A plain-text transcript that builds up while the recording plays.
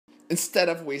Instead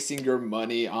of wasting your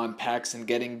money on packs and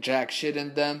getting jack shit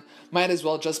in them, might as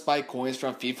well just buy coins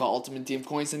from FIFA Ultimate Team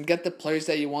Coins and get the players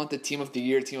that you want, the Team of the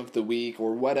Year, Team of the Week,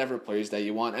 or whatever players that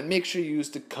you want, and make sure you use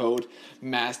the code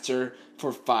MASTER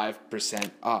for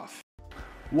 5% off.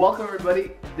 Welcome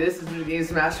everybody, this is the Games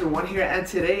Master 1 here, and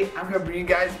today I'm going to bring you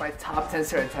guys my top 10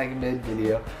 start attacking mid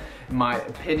video, in my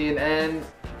opinion. And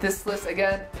this list,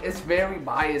 again, is very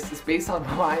biased. It's based on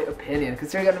my opinion,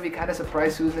 because you're going to be kind of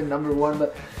surprised who's in number 1,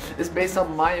 but it's based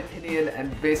on my opinion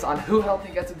and based on who helped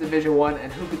me get to Division 1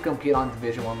 and who could compete on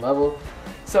Division 1 level.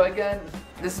 So again,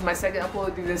 this is my second upload.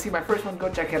 If you didn't see my first one, go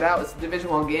check it out. It's a Division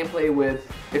 1 gameplay with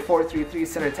a 4-3-3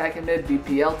 center attacking mid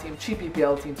BPL team, cheap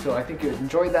BPL team, so I think you'd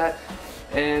enjoy that.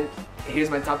 And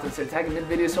here's my top 10 attacking mid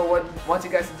video. So what I want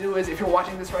you guys to do is, if you're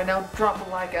watching this right now, drop a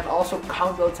like and also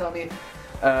comment below, tell me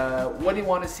what do you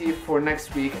want to see for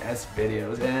next week as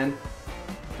videos. And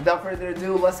without further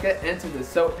ado, let's get into this.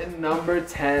 So in number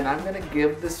 10, I'm gonna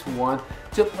give this one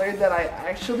to a player that I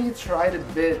actually tried a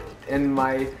bit in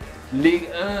my Ligue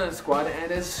 1 squad,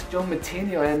 and it's Joe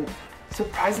Matinho. And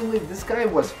surprisingly, this guy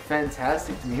was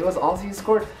fantastic to me. He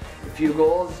scored a few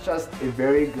goals, just a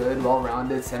very good,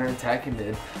 well-rounded center attacking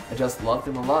mid. I just loved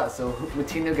him a lot. So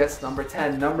Matinho gets number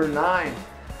 10. Number 9,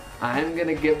 I'm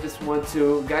gonna give this one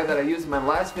to a guy that I used in my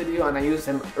last video, and I used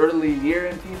him early year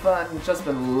in FIFA, and just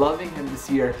been loving him this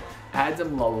year.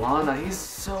 Adam Lallana. He's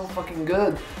so fucking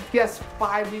good. He has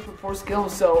 5 weak foot 4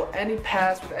 skills, so any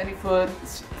pass with any foot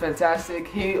is fantastic.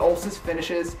 He also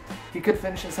finishes. He could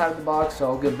finish inside of the box, so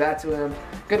I'll give that to him.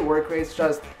 Good work rates,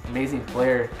 just amazing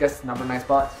player. Gets number 9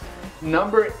 spot.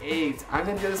 Number 8, I'm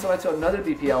gonna give this one to another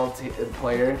BPL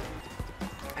player.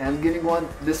 And I'm giving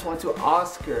this one to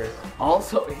Oscar.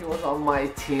 Also, he was on my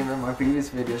team in my previous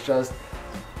videos. Just,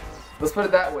 let's put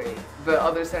it that way. The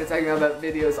other side attacking on that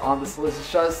video is on this list.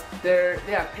 It's just, they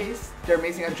have pace, they're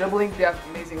amazing at dribbling, they have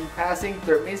amazing passing,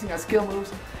 they're amazing at skill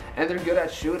moves, and they're good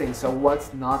at shooting. So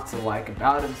what's not to like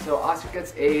about him? So Oscar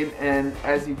gets 8, and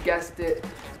as you guessed it,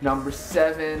 number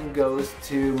 7 goes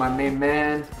to my main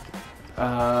man,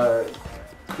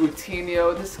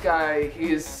 Coutinho. This guy,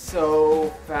 he is so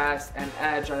fast and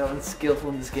agile and skillful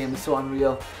in this game. It's so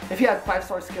unreal. If he had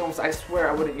 5-star skills, I swear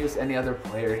I wouldn't use any other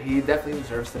player. He definitely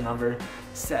deserves the number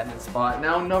 7 spot.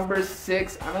 Now number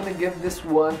 6, I'm going to give this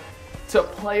one to a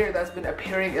player that's been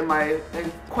appearing in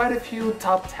quite a few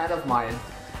top 10 of mine.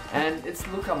 And it's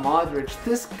Luka Modric.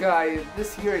 This guy,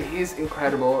 this year, he's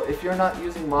incredible. If you're not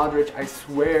using Modric, I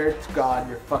swear to God,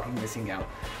 you're fucking missing out.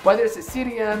 Whether it's a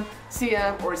CDM,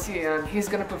 CM, or CM, he's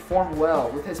gonna perform well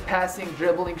with his passing,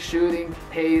 dribbling, shooting,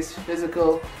 pace,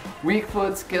 physical, weak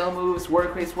foot, skill moves,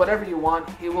 work rates, whatever you want,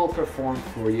 he will perform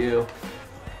for you.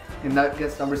 And that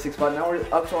gets number 6 spot. Now we're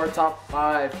up to our top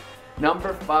 5.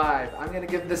 Number 5, I'm gonna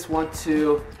give this one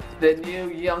to the new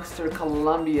youngster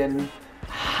Colombian,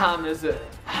 James. You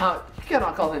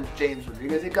cannot call him James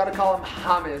Rodriguez, you gotta call him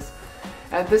James.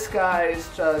 And this guy is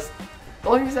just, the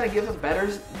only reason I give him better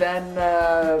than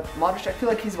Modric, I feel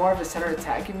like he's more of a center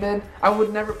attacking mid. I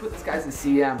would never put this guy as a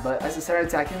CM, but as a center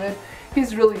attacking mid,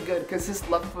 he's really good because his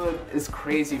left foot is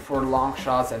crazy for long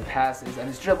shots and passes, and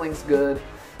his dribbling's good.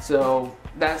 So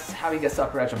that's how he gets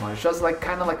upper edge of Modric. Just like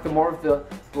kind of like the more of the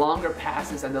longer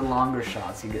passes and the longer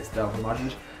shots he gets done with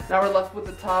Modric. Now we're left with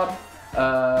the top.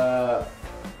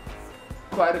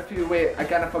 Quite a few. Wait, I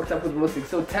kind of fucked up with the listing.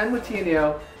 So 10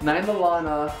 Matinho, 9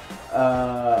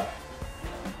 Lallana,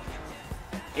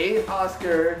 8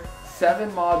 Oscar, 7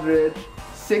 Modric,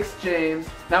 6 James.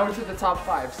 Now we're to the top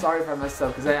 5. Sorry if I messed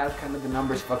up because I have kind of the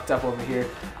numbers fucked up over here.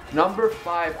 Number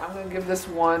 5, I'm gonna give this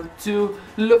one to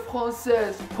Le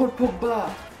Français, Paul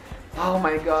Pogba. Oh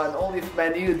my God! Only if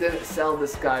Man U didn't sell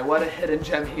this guy. What a hidden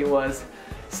gem he was.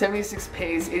 76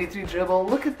 pace, 83 dribble.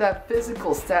 Look at that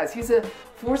physical stats. He's a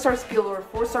 4-star skiller,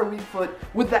 4-star weak foot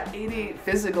with that 88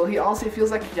 physical. He also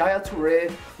feels like Yaya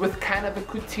Touré with kind of a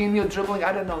Coutinho dribbling.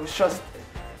 I don't know. It's just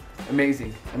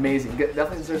amazing, amazing.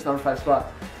 Definitely deserves number 5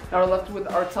 spot. Now we're left with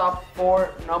our top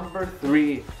 4. Number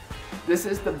 3. This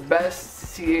is the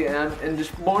best CAM in the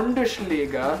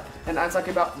Bundesliga, and I'm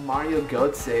talking about Mario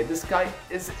Götze. This guy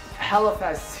is hella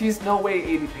fast. He's no way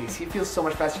 80 pace. He feels so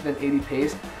much faster than 80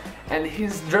 pace. And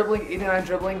he's dribbling, 89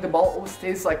 dribbling, the ball always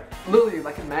stays like, literally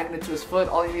like a magnet to his foot.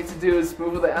 All you need to do is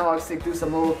move with the analog stick, do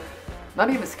some little, not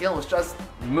even skills, just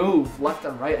move left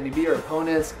and right and you beat your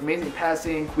opponents. Amazing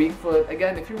passing, weak foot.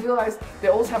 Again, if you realize, they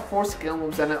always have 4 skill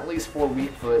moves and at least 4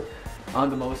 weak foot on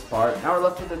the most part. Now we're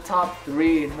left with the top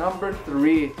 3. Number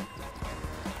 3,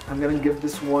 I'm gonna give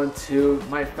this one to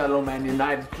my fellow Man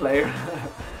United player,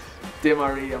 Di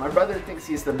Maria. My brother thinks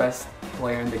he's the best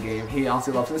player in the game. He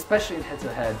honestly loves him, especially in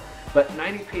head-to-head. But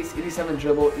 90 pace, 87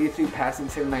 dribble, 83 passing,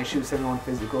 79 shoot, 71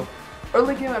 physical.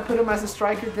 Early game I put him as a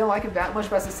striker, didn't like him that much,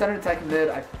 but as a center attacking mid,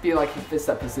 I feel like he fits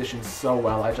that position so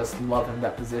well. I just love him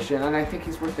that position, and I think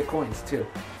he's worth the coins too.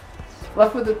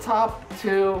 Left with the top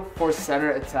 2 for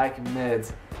center attacking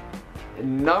mids.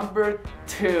 Number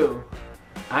 2,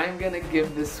 I'm gonna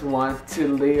give this one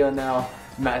to Lionel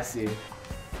Messi.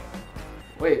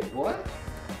 Wait, what?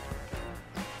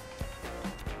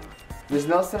 There's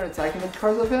no center attacking mid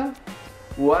cards of him?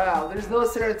 Wow, there's no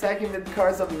center attacking mid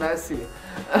cards of Messi.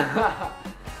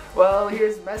 Well,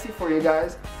 here's Messi for you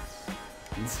guys.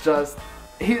 It's just,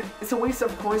 it's a waste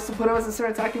of coins to put him as a center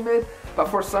attacking mid, but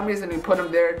for some reason you put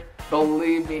him there.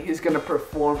 Believe me, he's gonna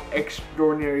perform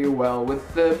extraordinarily well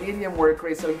with the medium work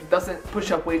rate, so he doesn't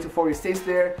push up way too far. He stays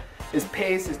there. His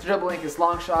pace, his dribbling, his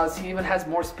long shots. He even has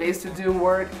more space to do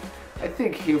work. I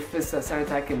think he fits that center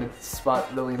attacking mid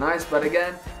spot really nice. But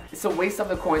again, it's a waste of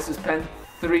the coins to spend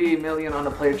 3 million on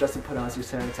a player just to put him as your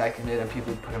center attacking mid, and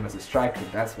people put him as a striker.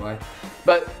 That's why.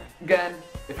 But again,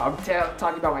 if I'm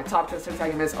talking about my top 10 center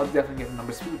attacking mids, I'll definitely give him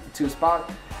number 2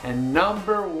 spot. And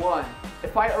number 1,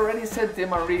 if I already said Di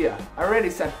Maria, I already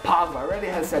said Pogba, I already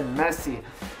had said Messi,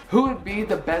 who would be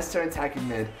the best center attacking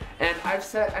mid? And I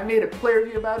made a player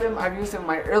review about him. I've used him in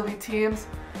my early teams,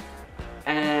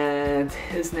 and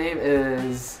his name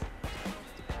is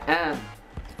M-E-R-T-E-E-N-S,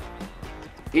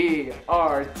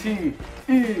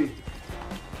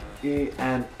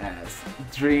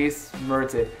 Dries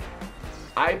Mertens.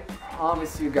 I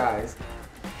promise you guys,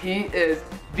 he is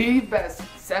the best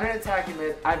center attacking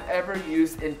mid I've ever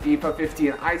used in FIFA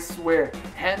 15. I swear,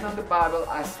 hand on the Bible,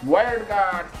 I swear to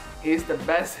God, he's the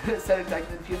best center attacking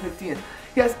mid in FIFA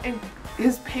 15.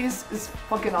 His pace is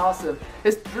fucking awesome.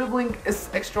 His dribbling is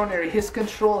extraordinary. His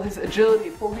control, his agility,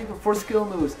 4 skill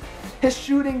moves. His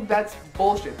shooting, that's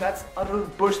bullshit. That's utter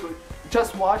bullshit.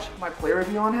 Just watch my player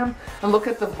review on him and look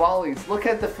at the volleys, look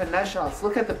at the finesse shots,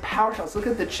 look at the power shots, look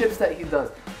at the chips that he does.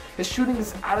 His shooting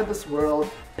is out of this world,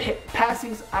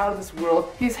 passing's out of this world.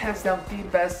 He's hands down the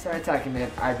best center attacking mid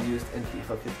I've used in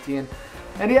FIFA 15.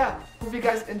 And yeah, hope you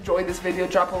guys enjoyed this video.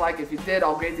 Drop a like if you did,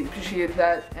 I'll greatly appreciate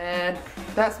that. And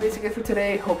that's basically it for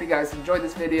today. Hope you guys enjoyed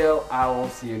this video. I will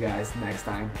see you guys next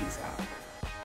time. Peace out.